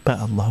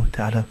Allah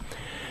Ta'ala.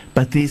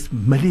 But there's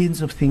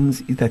millions of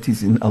things that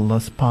is in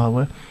Allah's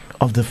power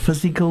of the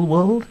physical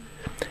world.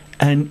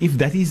 And if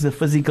that is the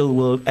physical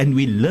world, and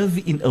we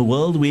live in a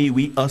world where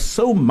we are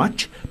so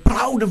much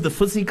proud of the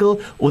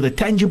physical or the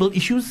tangible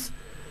issues,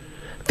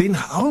 then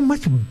how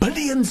much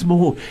billions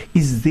more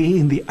is there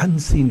in the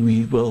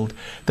unseen world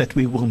that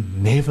we will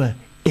never,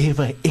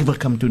 ever, ever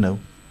come to know?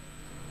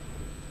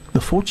 The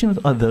fortunate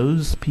are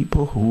those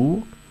people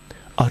who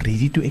are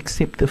ready to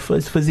accept the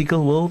first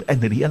physical world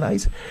and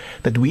realize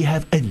that we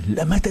have a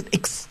limited,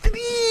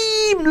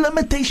 extreme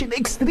limitation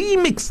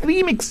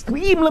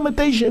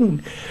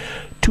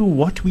to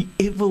what we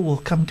ever will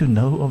come to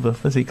know of the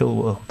physical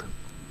world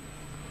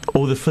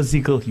or the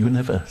physical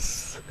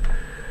universe.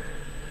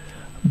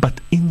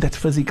 But in that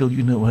physical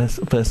universe,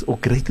 or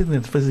greater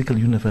than the physical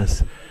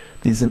universe,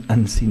 there's an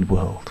unseen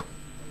world.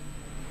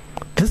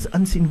 This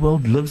unseen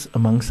world lives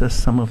amongst us.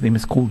 Some of them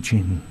is called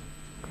jinn.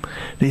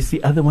 There's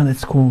the other one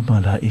that's called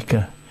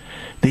malaika.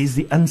 There's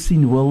the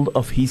unseen world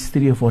of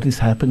history of what has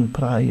happened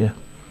prior.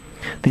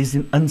 There's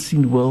an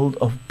unseen world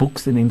of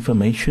books and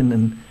information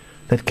and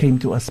that came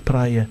to us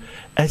prior.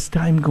 As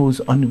time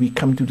goes on, we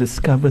come to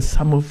discover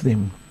some of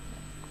them.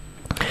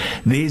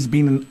 There's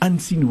been an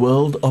unseen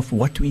world of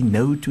what we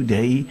know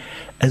today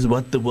as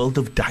what the world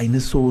of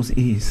dinosaurs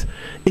is.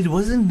 It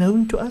wasn't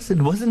known to us.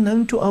 It wasn't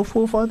known to our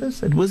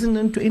forefathers. It wasn't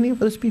known to any of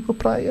those people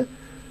prior.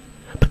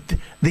 But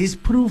there's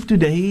proof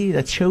today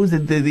that shows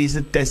that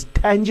there's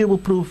tangible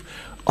proof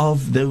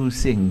of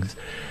those things.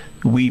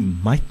 We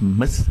might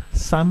miss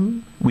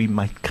some. We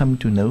might come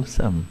to know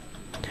some.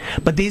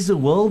 But there's a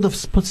world of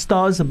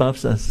stars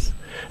above us.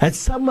 And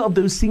some of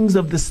those things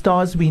of the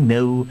stars we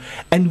know,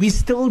 and we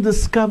still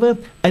discover.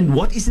 And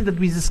what is it that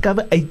we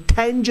discover? A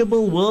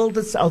tangible world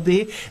that's out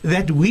there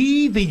that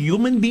we, the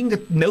human being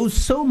that knows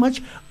so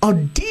much, are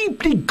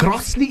deeply,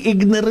 grossly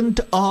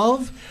ignorant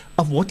of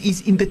what is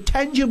in the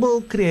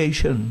tangible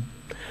creation.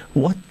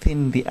 What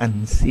then the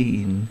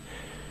unseen?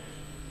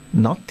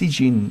 Not the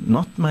jinn,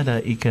 not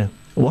malaika.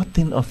 What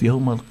then of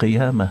Yawm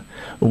al-Qiyamah?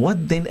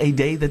 What then a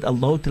day that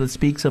Allah Ta'ala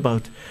speaks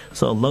about?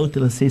 So Allah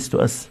Ta'ala says to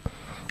us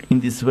in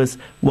this verse,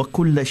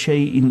 وَكُلَّ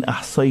شَيْءٍ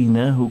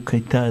أَحْصَيْنَاهُ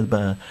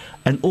كِتَابًا,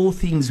 and all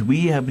things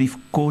we have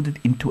recorded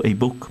into a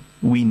book.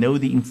 We know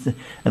the instant.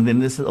 And then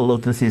this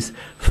Allah Ta'ala says,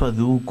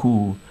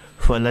 فَذُوقُوا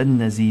فَلَنْ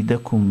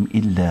نَزِيدَكُمْ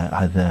إِلَّا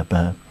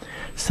عَذَابًا.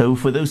 So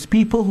for those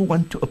people who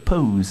want to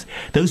oppose,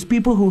 those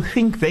people who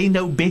think they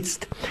know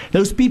best,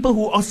 those people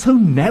who are so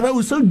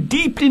narrow, so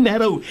deeply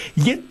narrow,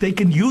 yet they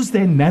can use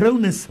their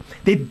narrowness,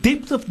 their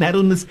depth of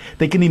narrowness,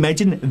 they can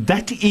imagine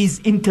that is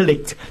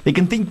intellect. They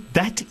can think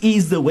that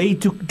is the way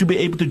to be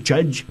able to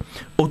judge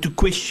or to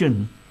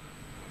question.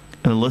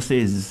 And Allah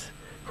says,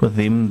 for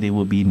them there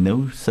will be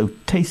no, so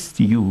taste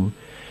you,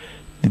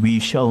 we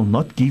shall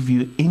not give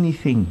you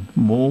anything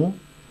more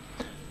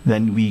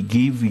than we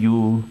give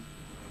you,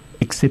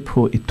 except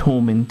for a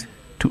torment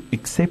to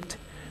accept,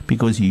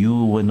 because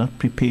you were not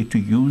prepared to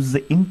use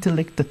the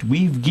intellect that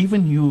we've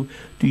given you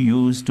to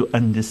use to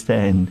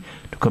understand,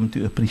 to come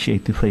to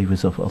appreciate the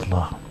favors of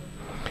Allah.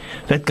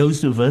 That goes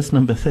to verse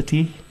number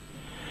 30.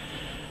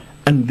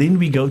 And then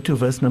we go to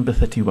verse number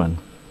 31.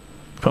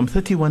 From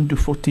 31 to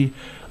 40,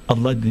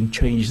 Allah then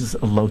changes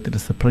Allah to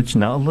this approach.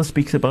 Now Allah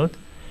speaks about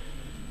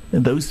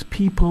those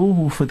people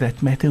who, for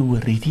that matter, were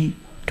ready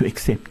to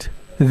accept.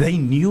 They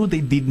knew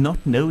they did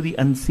not know the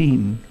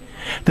unseen.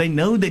 They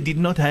know they did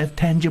not have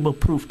tangible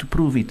proof to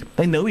prove it.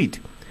 They know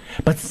it.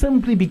 but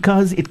simply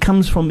because it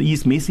comes from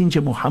his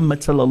messenger Muhammad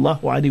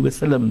sallallahu alaihi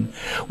wasallam,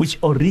 which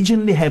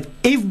originally have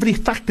every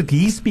fact that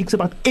he speaks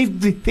about,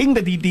 everything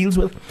that he deals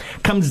with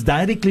comes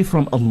directly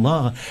from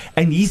Allah,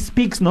 and he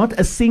speaks not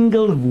a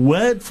single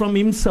word from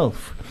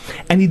himself,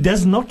 and he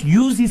does not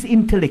use his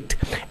intellect,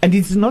 and it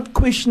is not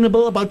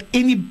questionable about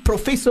any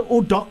professor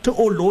or doctor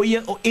or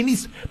lawyer or any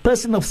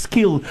person of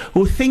skill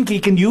who think he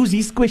can use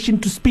his question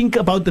to speak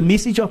about the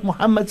message of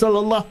Muhammad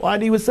sallallahu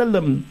alaihi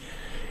wasallam.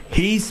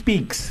 He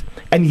speaks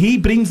and he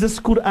brings this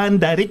Quran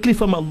directly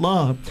from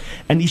Allah,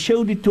 and he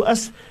showed it to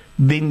us.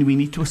 Then we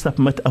need to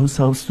submit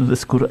ourselves to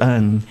this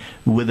Quran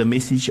with the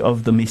message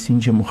of the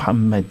messenger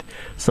Muhammad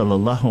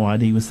sallallahu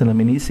alaihi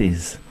wasallam. And he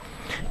says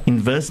in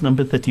verse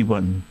number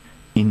 31,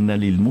 Inna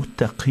lil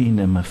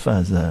muttaqina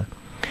mafaza.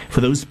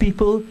 For those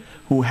people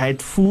who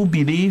had full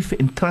belief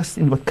and trust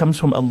in what comes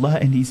from Allah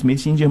and His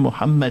Messenger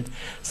Muhammad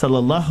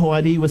sallallahu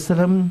alaihi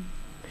wasallam,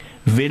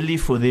 verily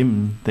for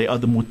them they are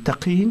the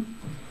muttaqin,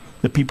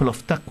 the people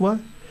of taqwa.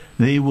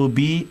 They will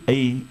be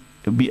a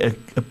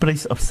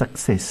place of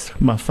success,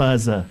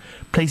 mafaza,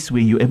 place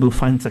where you're able to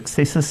find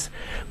successes,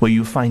 where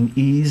you find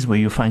ease, where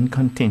you find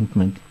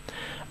contentment,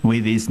 where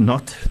there's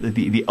not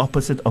the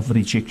opposite of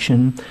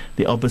rejection,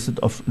 the opposite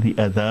of the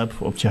adab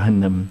of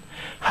Jahannam.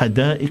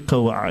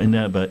 Hada'iqa wa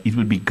a'naba, it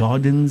will be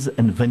gardens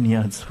and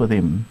vineyards for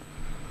them.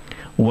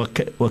 Wa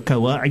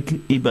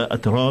kawa'ik iba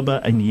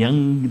atraba, and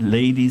young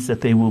ladies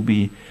that they will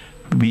be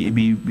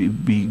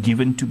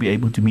given to be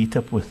able to meet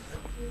up with.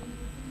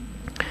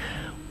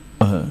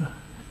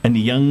 And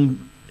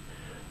young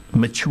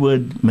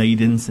matured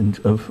maidens and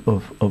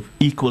of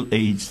equal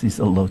age, says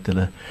Allah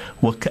Ta'ala,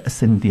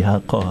 وَكَأْسًا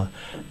دِهَاقًا,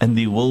 and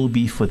there will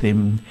be for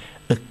them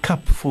a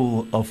cup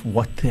full of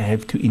what they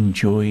have to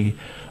enjoy,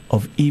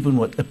 of even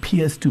what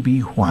appears to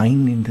be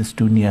wine in this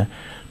dunya,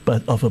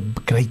 but of a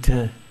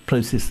greater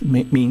process,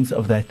 means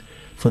of that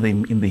for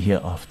them in the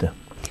hereafter.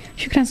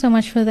 Shukran so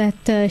much for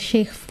that,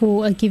 Sheikh,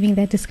 for giving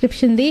that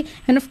description there.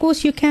 And of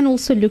course, you can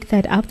also look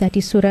that up. That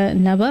is Surah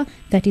Naba,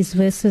 that is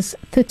verses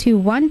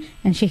 31.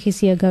 And Sheikh is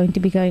here going to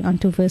be going on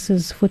to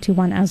verses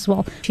 41 as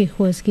well. Sheikh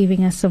was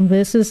giving us some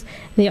verses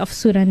there of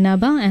Surah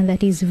Naba, and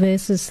that is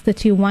verses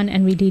 31.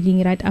 And we're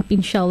leading right up,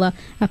 inshallah,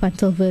 up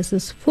until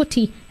verses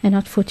 40 and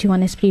not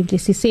 41 as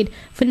previously said.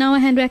 For now, I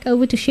hand back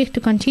over to Sheikh to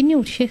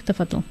continue. Sheikh,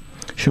 tafadhal.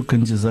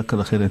 Shukran,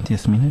 jazakallah khairan,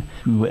 Yasmina.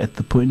 We were at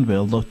the point where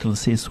Allah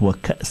says,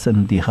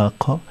 وَكَأْسًا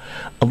دِهَاقًا.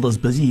 Allah's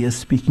busy here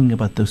speaking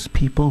about those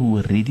people who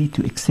are ready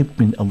to accept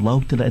when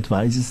Allah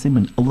advises them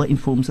and Allah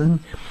informs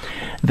them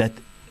that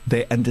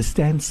they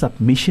understand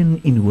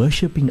submission in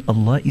worshipping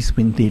Allah is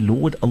when their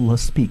Lord Allah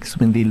speaks,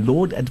 when their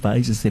Lord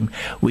advises them,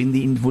 when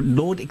the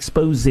Lord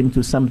exposes them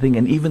to something,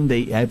 and even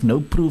they have no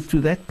proof to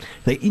that,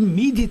 they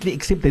immediately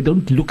accept. They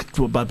don't look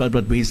at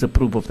but where's the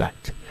proof of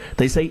that.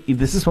 They say, if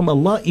this is from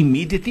Allah,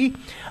 immediately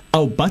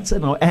our butts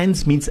and our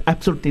hands means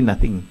absolutely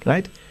nothing,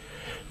 right?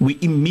 We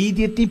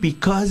immediately,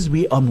 because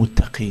we are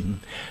muttaqin,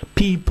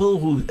 people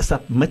who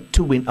submit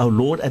to when our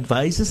Lord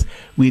advises,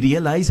 we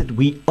realize that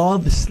we are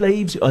the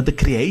slaves, or the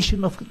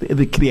creation of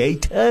the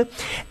Creator.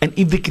 And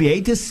if the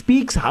Creator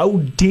speaks, how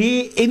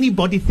dare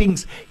anybody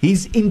thinks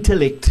his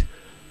intellect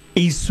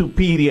is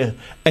superior,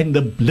 and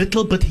the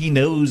little bit he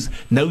knows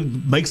now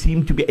makes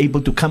him to be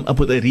able to come up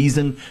with a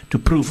reason to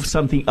prove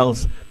something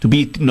else to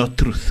be not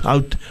truth.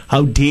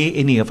 How dare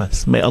any of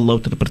us? May Allah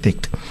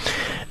protect.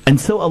 And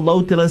so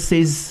Allah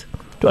says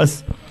to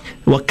us,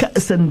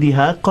 وَكَأْسًا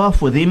دِهَاقًا,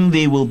 for them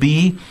there will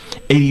be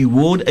a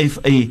reward of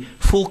a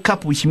full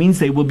cup, which means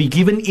they will be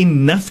given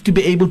enough to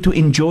be able to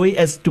enjoy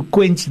as to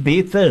quench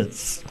their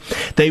thirst.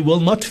 They will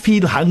not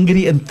feel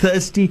hungry and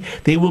thirsty.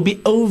 There will be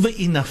over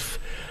enough,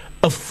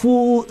 a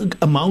full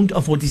amount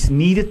of what is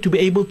needed to be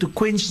able to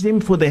quench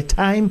them for their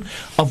time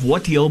of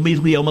what Yawm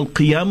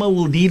al-Qiyamah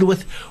will deal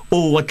with,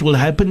 or what will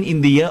happen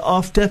in the year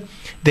after.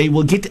 They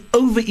will get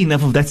over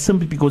enough of that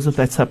simply because of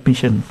that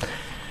submission.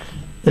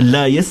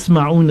 لا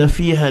يسمعون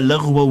فيها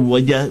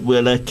لغوا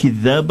ولا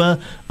كذابا.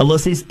 Allah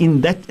says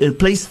in that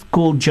place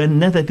called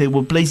Jannah, that they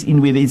will place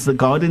in where there's the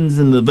gardens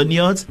and the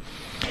vineyards,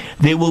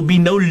 there will be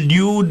no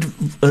lewd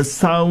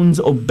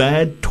sounds or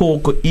bad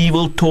talk or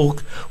evil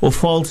talk or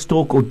false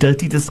talk or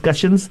dirty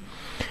discussions.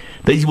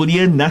 They will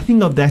hear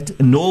nothing of that,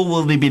 nor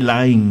will they be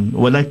lying.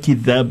 ولا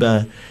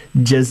كذابا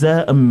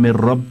جزاء من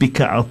ربك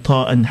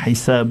عطاء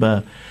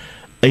حسابا.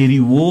 A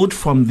reward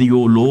from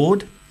your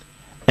Lord,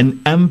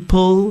 an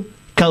ample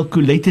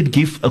calculated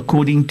gift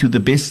according to the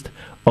best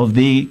of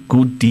their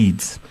good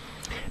deeds.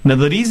 Now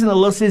the reason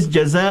Allah says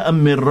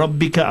jaza'an min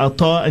rabbika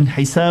ata'an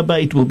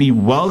hisaba, it will be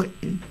well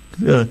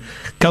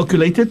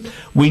calculated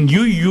when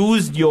you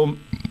use your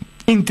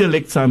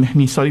intellect.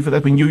 Sorry for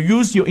that. When you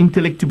use your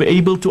intellect to be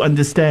able to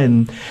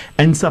understand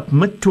and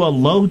submit to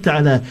Allah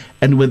Ta'ala,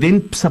 and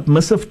within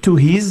submissive to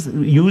His,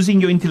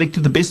 using your intellect to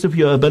the best of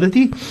your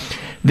ability,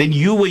 then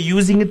you were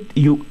using it,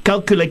 you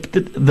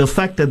calculated the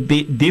fact that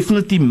there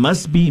definitely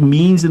must be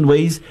means and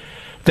ways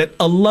that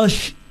Allah,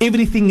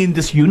 everything in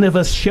this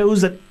universe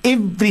shows that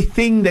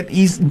everything that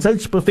is in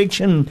such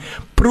perfection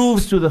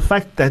proves to the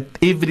fact that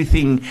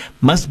everything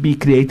must be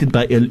created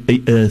by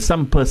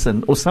some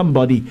person or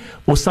somebody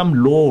or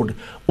some Lord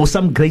or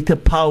some greater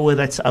power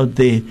that's out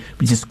there,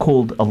 which is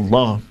called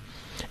Allah.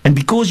 And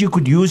because you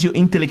could use your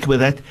intellect with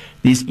that,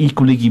 there's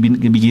equally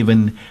be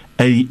given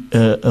a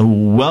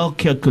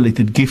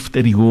well-calculated gift,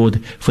 a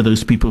reward for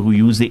those people who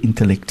use their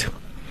intellect.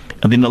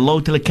 And then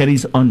Allah Ta'ala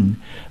carries on,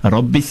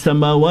 رَبِّ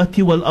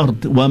السَّمَاوَاتِ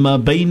وَالْأَرْضِ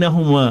وَمَا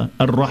بَيْنَهُمَا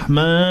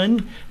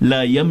الرَّحْمَنِ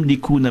لَا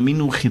يَمْلِكُونَ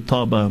مِنْهُ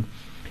خِطَابًا.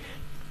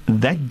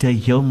 That day,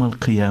 Yawm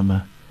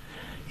al-Qiyamah,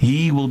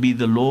 He will be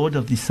the Lord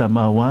of the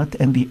Samawat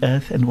and the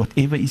earth and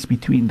whatever is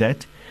between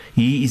that.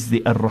 He is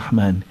the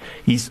Ar-Rahman.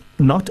 He's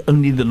not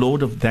only the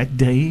Lord of that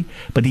day,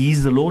 but He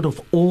is the Lord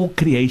of all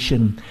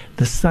creation.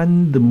 The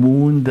sun, the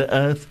moon, the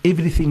earth,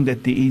 everything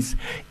that there is,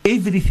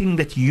 everything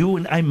that you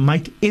and I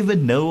might ever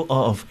know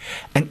of.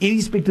 And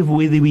irrespective of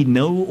whether we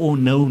know or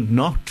know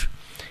not,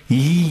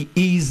 He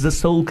is the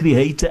sole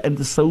creator and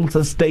the sole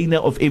sustainer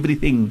of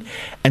everything.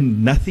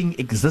 And nothing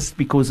exists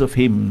because of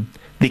Him.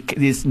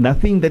 There's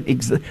nothing that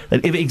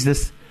ever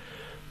exists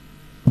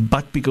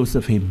but because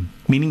of Him,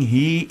 meaning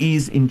He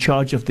is in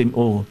charge of them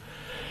all.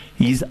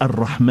 He is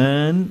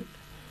Ar-Rahman,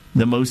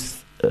 the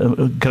most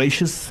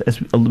gracious,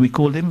 as we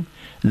call Him.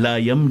 La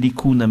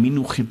yamlikuna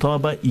minhu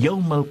khitaba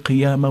yawm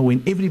al-qiyamah.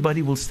 When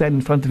everybody will stand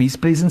in front of His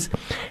presence,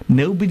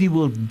 nobody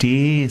will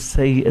dare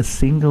say a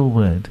single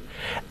word,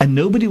 and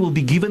nobody will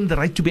be given the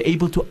right to be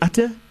able to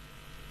utter.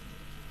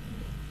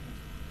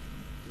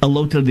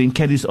 Allah then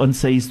carries on,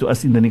 says to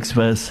us in the next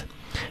verse,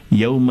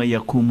 يَوْمَ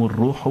يَقُومُ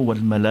الرُّوحُ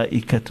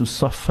وَالْمَلَائِكَةُ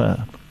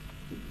صَفًّا.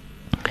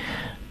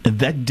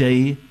 That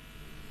day,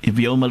 if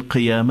Yawm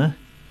al-Qiyamah,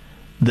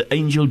 the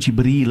angel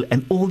Jibreel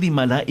and all the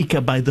malaika,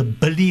 by the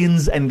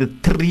billions and the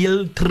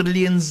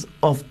trillions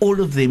of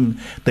all of them,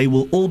 they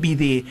will all be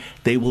there.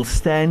 They will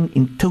stand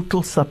in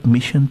total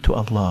submission to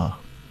Allah.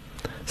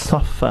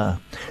 Safa,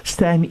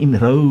 stand in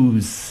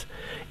rows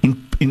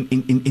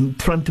in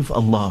front of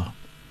Allah.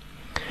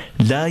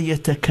 لا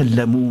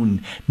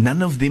يتكلمون,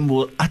 none of them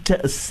will utter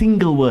a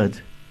single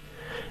word.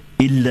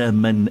 إلا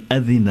من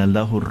أذن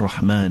له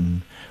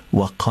الرحمن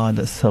وقال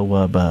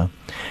صوابا.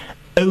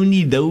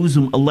 Only those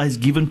whom Allah has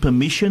given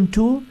permission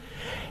to,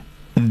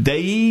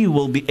 they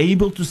will be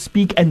able to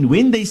speak, and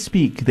when they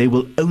speak, they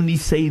will only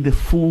say the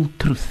full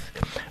truth,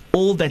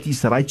 all that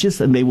is righteous,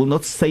 and they will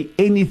not say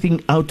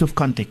anything out of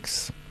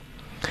context.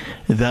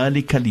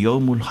 ذلك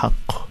اليوم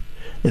الحق.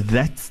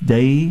 That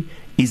day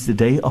is the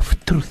day of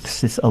truth,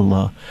 says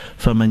Allah.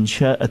 فَمَنْ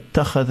شَاءَ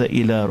اتَّخَذَ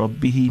إِلَىٰ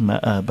رَبِّهِ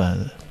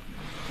مَآبًا.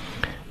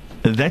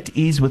 That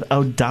is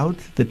without doubt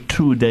the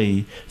true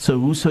day. So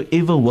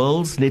whosoever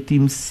wills, let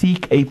him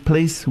seek a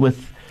place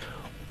with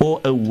or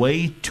a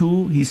way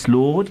to his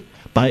Lord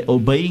by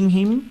obeying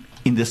Him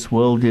in this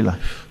worldly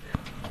life.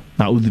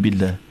 Na'udhu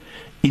billah.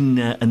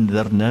 Inna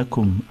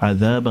anzarnakum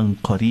adhaban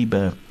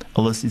qariba.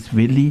 Allah says,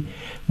 verily,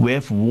 we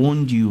have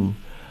warned you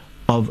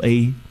of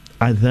a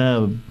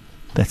adhab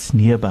that's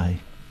nearby,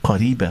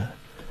 qariba,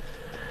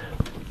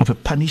 of a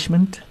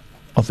punishment,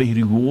 of a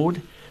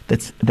reward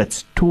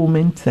that's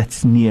torment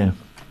that's near.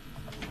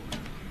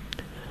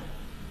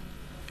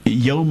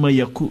 يوم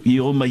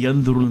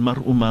ينظر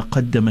المرء ما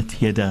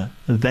قدمت يده.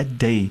 That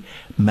day,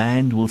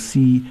 man will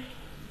see,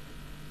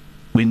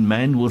 when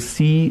man will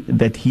see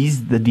that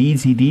the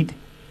deeds he did,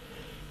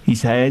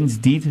 his hands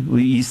did,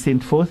 he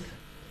sent forth,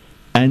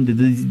 and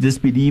the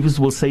disbelievers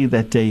will say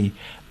that day,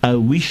 I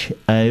wish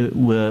I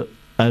would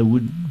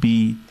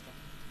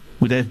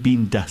have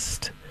been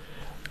dust.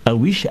 I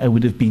wish I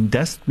would have been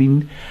dust.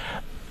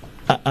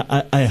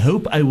 I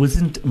hope I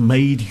wasn't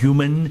made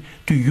human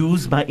to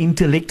use my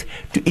intellect,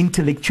 to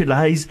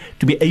intellectualize,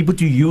 to be able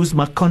to use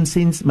my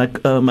conscience, my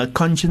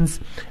conscience,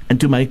 and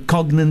to my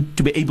cognate,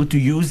 to be able to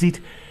use it.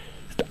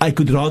 I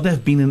could rather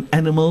have been an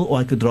animal, or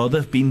I could rather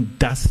have been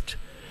dust.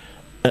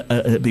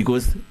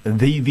 Because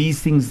these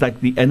things,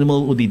 like the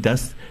animal or the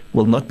dust,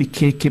 will not be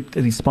kept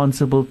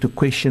responsible to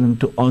question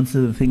and to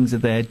answer the things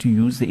that they had to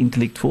use the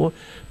intellect for.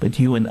 But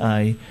you and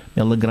I,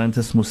 may Allah grant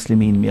us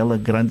Muslimin, may Allah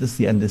grant us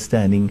the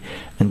understanding,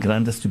 and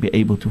grant us to be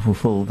able to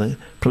fulfill the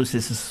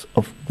processes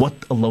of what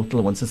Allah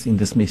wants us in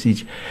this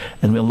message.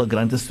 And may Allah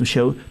grant us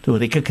to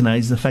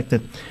recognize the fact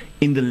that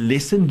in the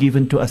lesson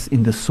given to us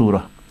in the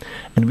surah,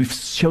 and we've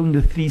shown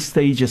the three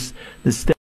stages, the